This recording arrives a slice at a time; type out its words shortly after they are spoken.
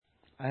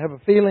I have a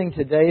feeling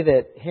today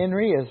that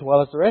Henry, as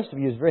well as the rest of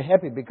you, is very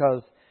happy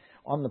because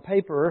on the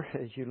paper,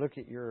 as you look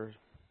at your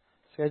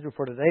schedule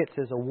for today, it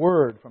says a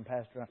word from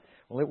Pastor John.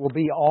 Well, it will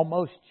be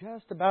almost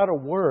just about a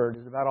word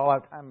is about all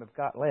our time we've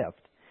got left.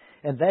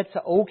 And that's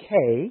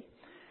okay.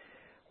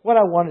 What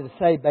I wanted to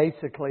say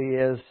basically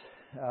is,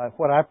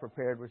 what I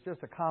prepared was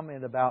just a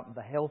comment about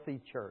the healthy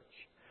church.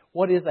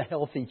 What is a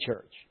healthy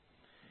church?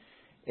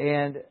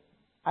 And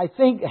I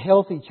think a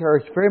healthy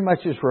church very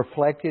much is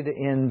reflected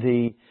in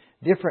the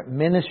different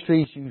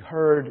ministries you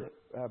heard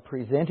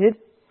presented.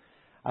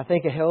 I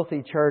think a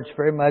healthy church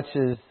very much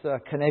is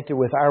connected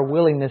with our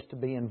willingness to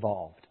be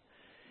involved.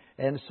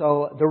 And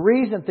so the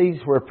reason these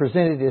were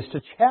presented is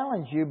to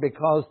challenge you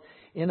because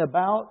in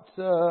about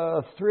 3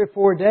 or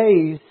 4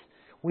 days,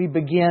 we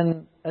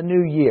begin a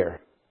new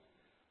year.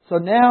 So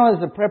now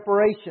is a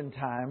preparation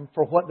time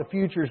for what the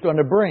future is going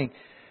to bring.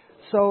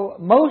 So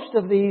most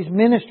of these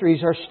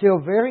ministries are still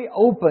very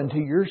open to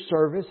your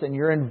service and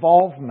your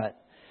involvement.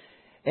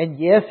 And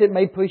yes, it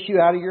may push you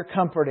out of your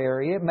comfort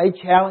area. It may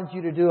challenge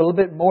you to do a little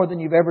bit more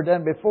than you've ever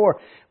done before.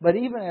 But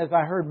even as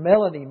I heard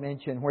Melanie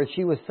mention where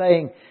she was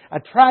saying, I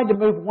tried to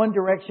move one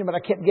direction, but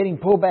I kept getting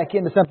pulled back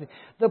into something.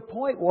 The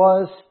point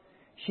was,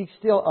 she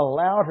still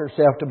allowed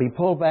herself to be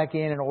pulled back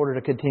in order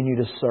to continue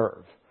to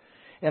serve.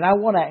 And I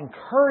want to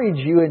encourage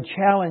you and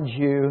challenge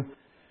you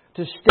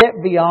to step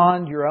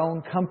beyond your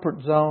own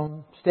comfort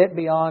zone, step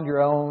beyond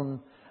your own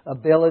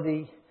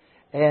ability,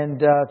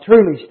 and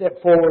truly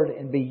step forward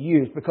and be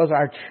used because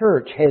our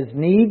church has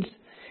needs.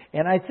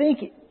 And I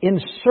think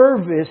in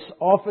service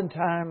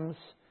oftentimes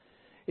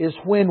is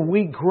when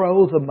we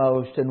grow the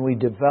most and we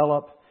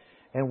develop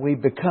and we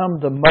become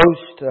the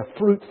most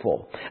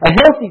fruitful. A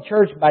healthy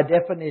church by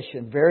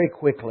definition, very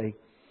quickly,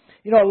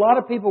 a lot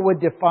of people would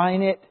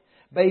define it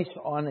based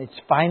on its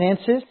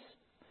finances,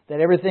 that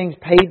everything's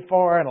paid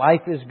for and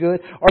life is good,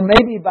 or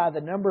maybe by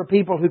the number of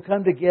people who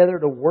come together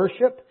to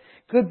worship.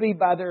 Could be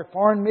by their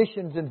foreign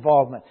missions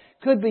involvement.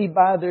 Could be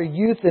by their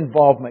youth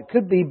involvement.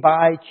 Could be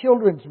by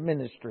children's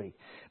ministry.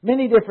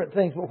 Many different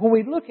things. But when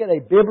we look at a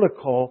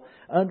biblical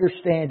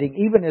understanding,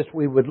 even as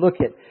we would look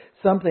at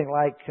something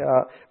like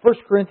 1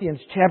 Corinthians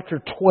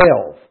chapter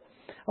 12,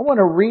 I want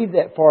to read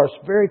that for us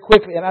very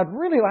quickly. And I'd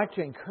really like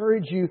to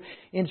encourage you,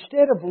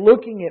 instead of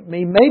looking at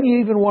me, maybe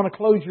you even want to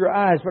close your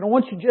eyes, but I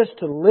want you just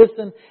to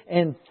listen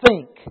and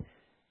think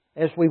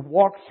as we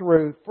walk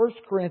through 1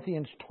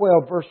 Corinthians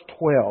 12, verse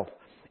 12.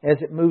 As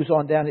it moves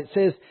on down, it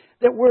says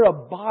that we're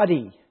a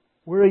body,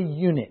 we're a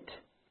unit.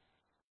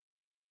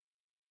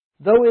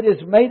 Though it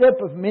is made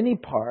up of many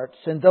parts,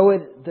 and though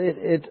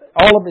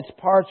all of its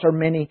parts are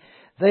many,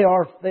 they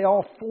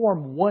all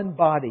form one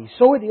body.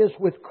 So it is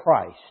with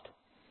Christ.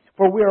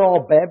 For we are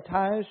all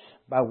baptized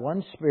by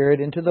one Spirit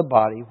into the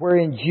body,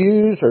 wherein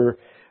Jews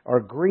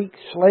or Greek,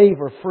 slave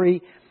or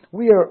free,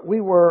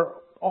 we were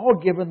all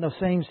given the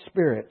same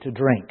Spirit to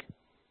drink.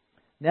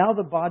 Now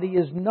the body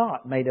is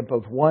not made up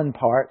of one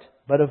part,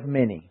 but of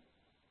many.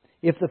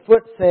 If the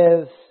foot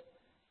says,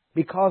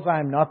 because I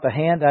am not the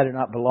hand, I do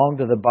not belong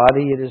to the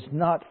body, it is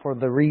not for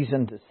the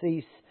reason to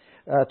cease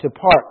to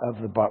part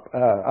of the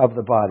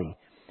body.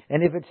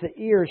 And if it's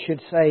the ear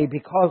should say,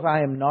 because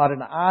I am not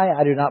an eye,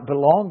 I do not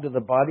belong to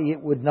the body,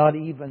 it would not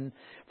even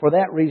for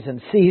that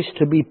reason cease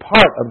to be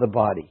part of the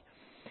body.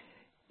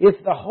 If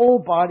the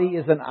whole body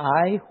is an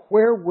eye,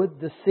 where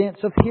would the sense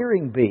of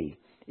hearing be?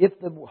 If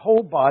the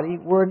whole body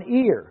were an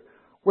ear,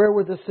 where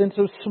would the sense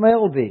of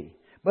smell be?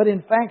 But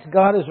in fact,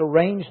 God has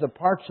arranged the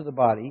parts of the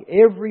body,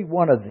 every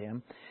one of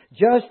them,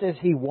 just as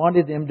He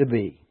wanted them to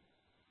be.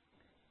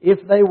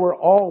 If they were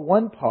all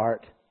one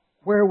part,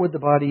 where would the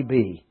body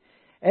be?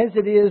 As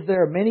it is,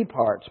 there are many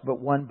parts, but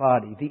one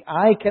body. The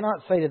eye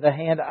cannot say to the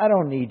hand, I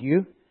don't need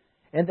you.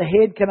 And the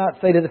head cannot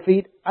say to the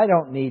feet, I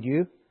don't need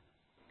you.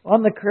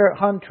 On the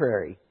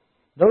contrary,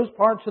 those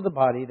parts of the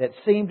body that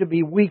seem to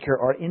be weaker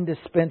are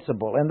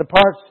indispensable, and the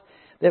parts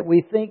that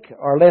we think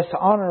are less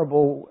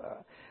honorable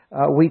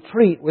we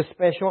treat with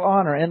special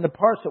honor, and the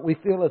parts that we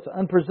feel as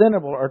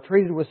unpresentable are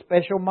treated with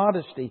special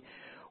modesty,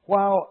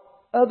 while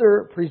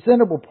other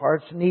presentable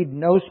parts need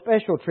no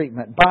special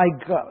treatment.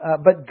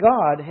 But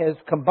God has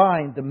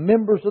combined the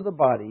members of the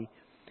body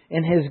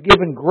and has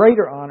given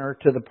greater honor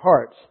to the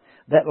parts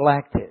that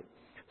lacked it,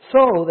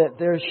 so that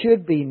there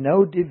should be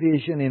no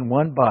division in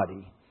one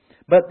body,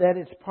 but that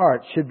its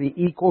parts should be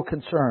equal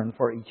concern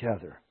for each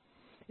other.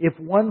 If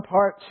one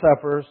part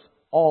suffers,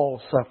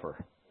 all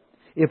suffer.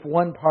 If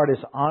one part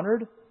is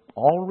honored,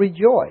 all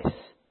rejoice.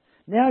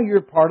 Now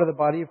you're part of the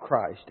body of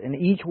Christ, and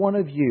each one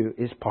of you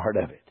is part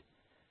of it.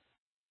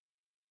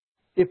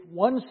 If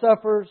one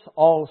suffers,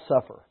 all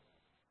suffer.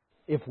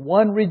 If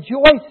one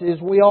rejoices,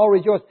 we all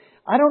rejoice.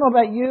 I don't know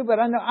about you, but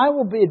I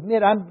will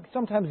admit I'm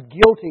sometimes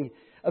guilty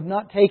of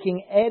not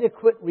taking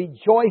adequate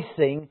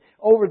rejoicing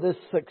over the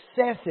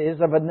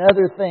successes of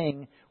another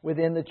thing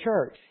within the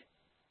church.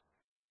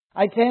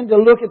 I tend to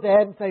look at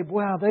that and say,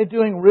 wow, they're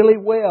doing really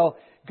well.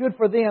 Good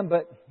for them,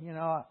 but,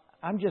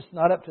 I'm just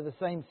not up to the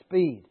same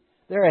speed.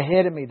 They're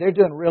ahead of me. They're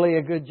doing really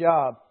a good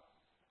job.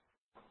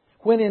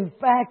 When in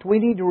fact, we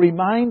need to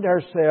remind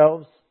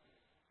ourselves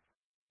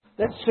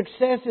that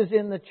successes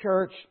in the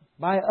church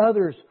by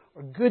others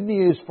are good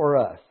news for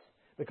us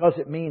because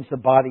it means the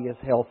body is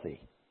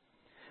healthy.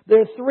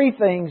 There are three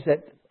things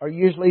that are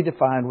usually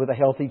defined with a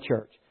healthy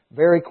church.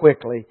 Very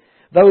quickly,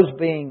 those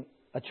being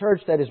a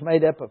church that is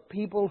made up of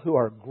people who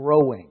are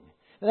growing.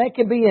 And that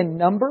can be in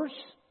numbers.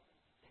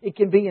 It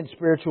can be in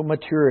spiritual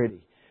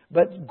maturity.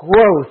 But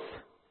growth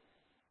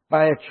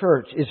by a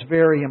church is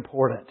very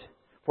important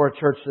for a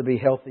church to be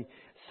healthy.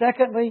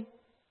 Secondly,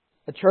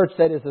 a church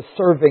that is a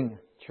serving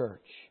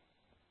church.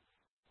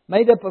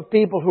 Made up of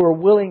people who are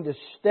willing to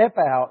step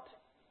out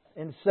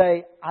and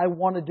say, I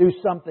want to do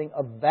something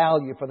of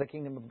value for the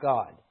kingdom of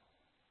God.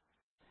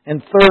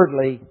 And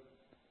thirdly,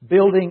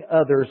 building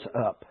others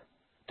up.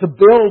 To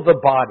build the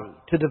body,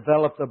 to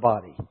develop the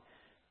body.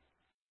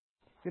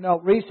 You know,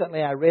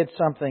 recently I read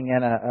something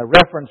and a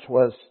reference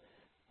was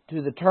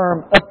to the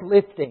term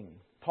uplifting,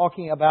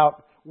 talking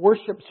about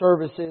worship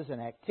services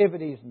and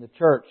activities in the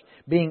church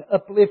being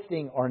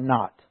uplifting or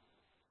not.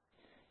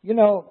 You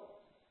know,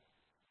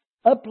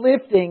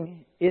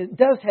 uplifting, it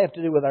does have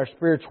to do with our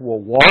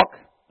spiritual walk,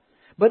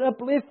 but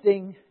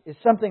uplifting is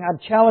something I'm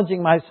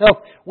challenging myself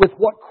with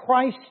what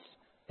Christ's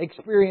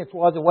experience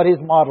was and what His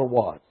model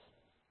was.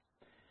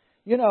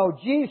 You know,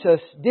 Jesus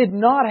did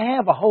not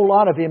have a whole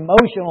lot of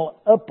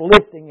emotional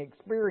uplifting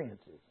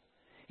experiences.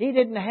 He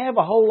didn't have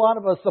a whole lot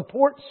of a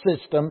support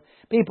system,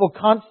 people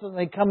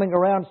constantly coming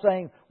around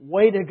saying,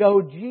 way to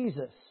go,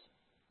 Jesus.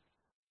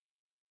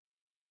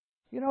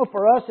 You know,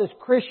 for us as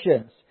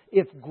Christians,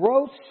 if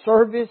growth,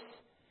 service,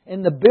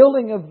 and the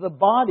building of the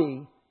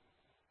body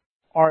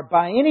are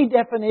by any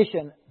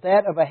definition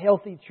that of a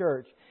healthy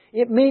church,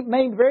 it may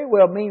very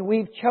well mean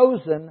we've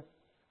chosen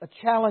a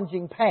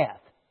challenging path.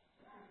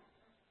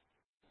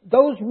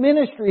 Those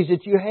ministries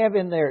that you have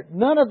in there,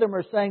 none of them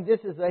are saying this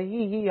is a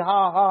hee-hee,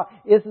 ha-ha,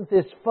 isn't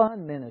this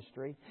fun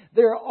ministry.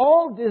 They're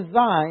all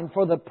designed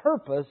for the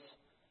purpose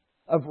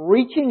of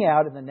reaching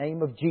out in the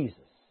name of Jesus.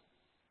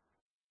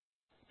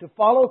 To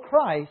follow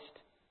Christ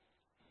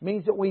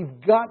means that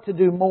we've got to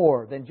do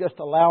more than just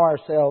allow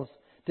ourselves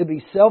to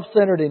be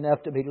self-centered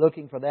enough to be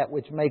looking for that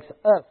which makes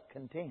us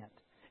content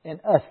and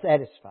us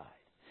satisfied.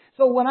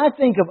 So when I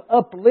think of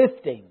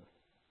uplifting,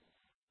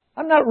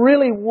 I'm not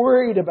really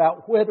worried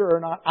about whether or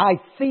not I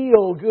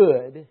feel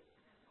good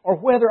or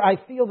whether I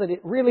feel that it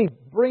really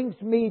brings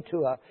me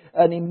to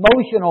an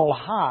emotional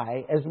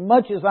high as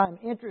much as I'm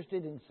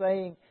interested in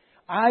saying,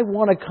 I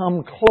want to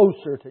come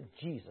closer to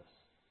Jesus.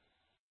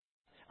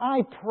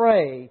 I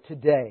pray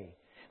today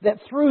that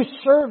through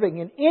serving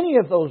in any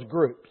of those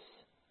groups,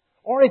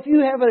 or if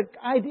you have an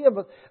idea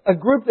of a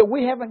group that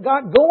we haven't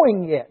got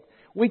going yet,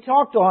 we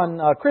talked on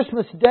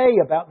Christmas Day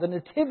about the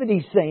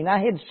nativity scene. I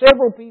had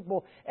several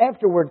people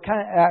afterward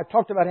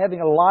talked about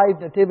having a live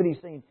nativity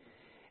scene.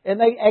 And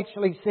they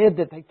actually said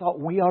that they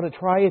thought we ought to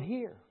try it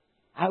here.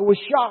 I was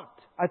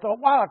shocked. I thought,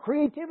 wow,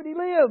 creativity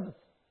lives.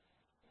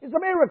 It's a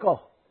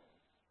miracle.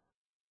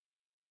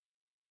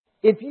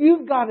 If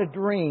you've got a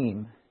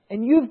dream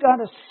and you've got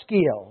a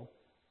skill,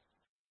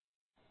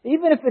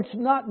 even if it's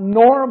not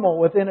normal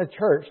within a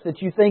church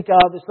that you think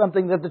of as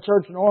something that the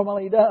church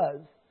normally does,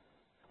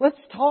 let's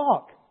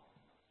talk.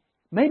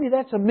 Maybe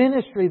that's a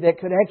ministry that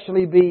could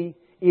actually be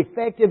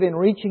effective in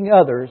reaching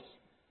others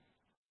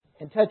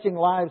and touching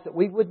lives that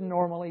we wouldn't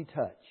normally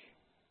touch.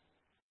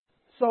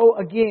 So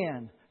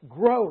again,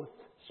 growth,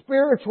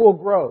 spiritual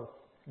growth,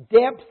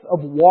 depth of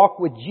walk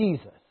with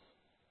Jesus,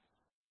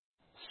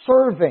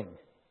 serving,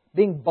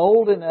 being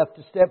bold enough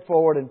to step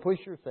forward and push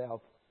yourself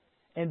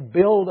and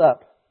build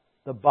up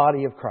the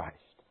body of Christ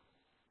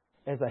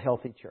as a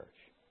healthy church.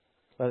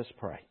 Let us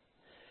pray.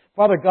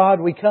 Father God,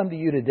 we come to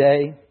You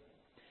today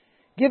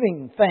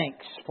giving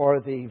thanks for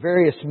the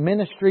various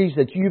ministries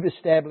that You've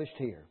established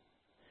here.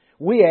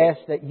 We ask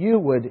that You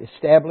would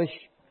establish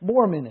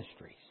more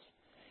ministries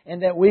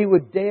and that we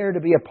would dare to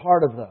be a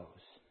part of those.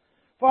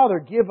 Father,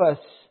 give us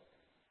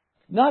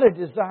not a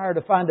desire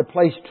to find a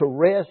place to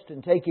rest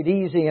and take it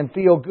easy and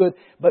feel good,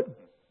 but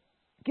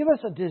give us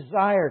a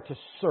desire to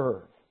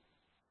serve.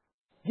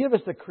 Give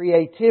us the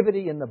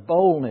creativity and the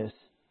boldness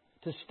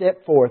to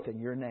step forth in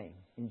Your name.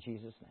 In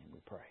Jesus' name we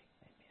pray.